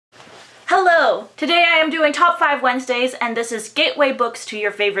Hello! Today I am doing Top 5 Wednesdays, and this is gateway books to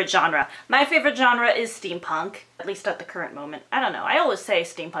your favorite genre. My favorite genre is steampunk, at least at the current moment. I don't know, I always say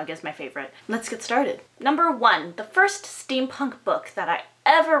steampunk is my favorite. Let's get started. Number 1, the first steampunk book that I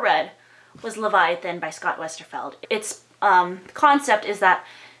ever read was Leviathan by Scott Westerfeld. Its concept is that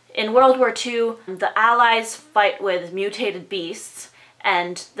in World War II, the Allies fight with mutated beasts,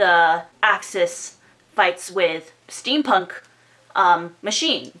 and the Axis fights with steampunk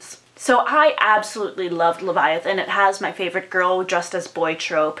machines. So I absolutely loved Leviathan. It has my favorite girl dressed as boy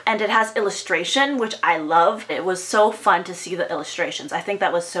trope, and it has illustration, which I love. It was so fun to see the illustrations. I think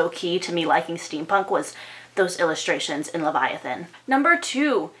that was so key to me liking steampunk, was those illustrations in Leviathan. Number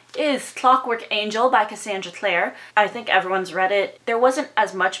 2 is Clockwork Angel by Cassandra Clare. I think everyone's read it. There wasn't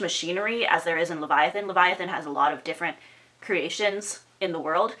as much machinery as there is in Leviathan. Leviathan has a lot of different creations in the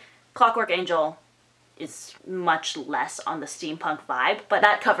world. Clockwork Angel is much less on the steampunk vibe, but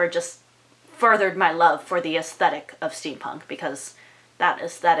that cover just furthered my love for the aesthetic of steampunk, because that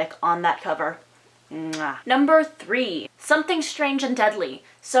aesthetic on that cover, mwah. Number 3, Something Strange and Deadly.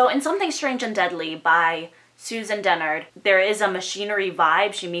 So in Something Strange and Deadly by Susan Dennard, there is a machinery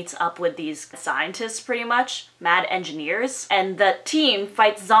vibe. She meets up with these scientists, pretty much, mad engineers, and the team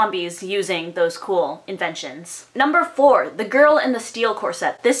fights zombies using those cool inventions. Number 4, The Girl in the Steel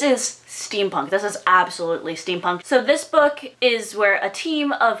Corset. This is steampunk. This is absolutely steampunk. So this book is where a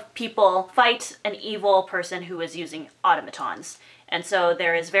team of people fight an evil person who is using automatons. And so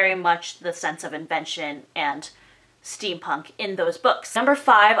there is very much the sense of invention and steampunk in those books. Number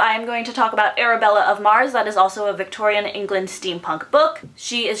 5, I am going to talk about Arabella of Mars. That is also a Victorian England steampunk book.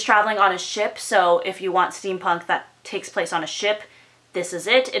 She is traveling on a ship, so if you want steampunk that takes place on a ship, this is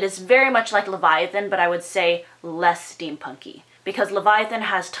it. It is very much like Leviathan, but I would say less steampunky, because Leviathan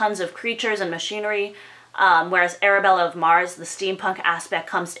has tons of creatures and machinery, whereas Arabella of Mars, the steampunk aspect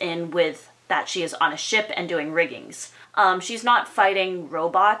comes in with that she is on a ship and doing riggings. She's not fighting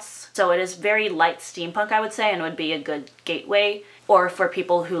robots, so it is very light steampunk, I would say, and would be a good gateway, or for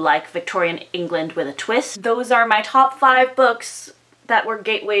people who like Victorian England with a twist. Those are my top 5 books that were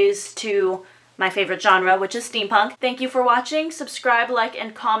gateways to my favorite genre, which is steampunk. Thank you for watching. Subscribe, like,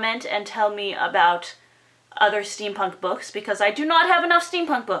 and comment, and tell me about other steampunk books, because I do not have enough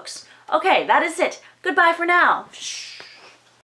steampunk books. Okay, that is it. Goodbye for now. Shh.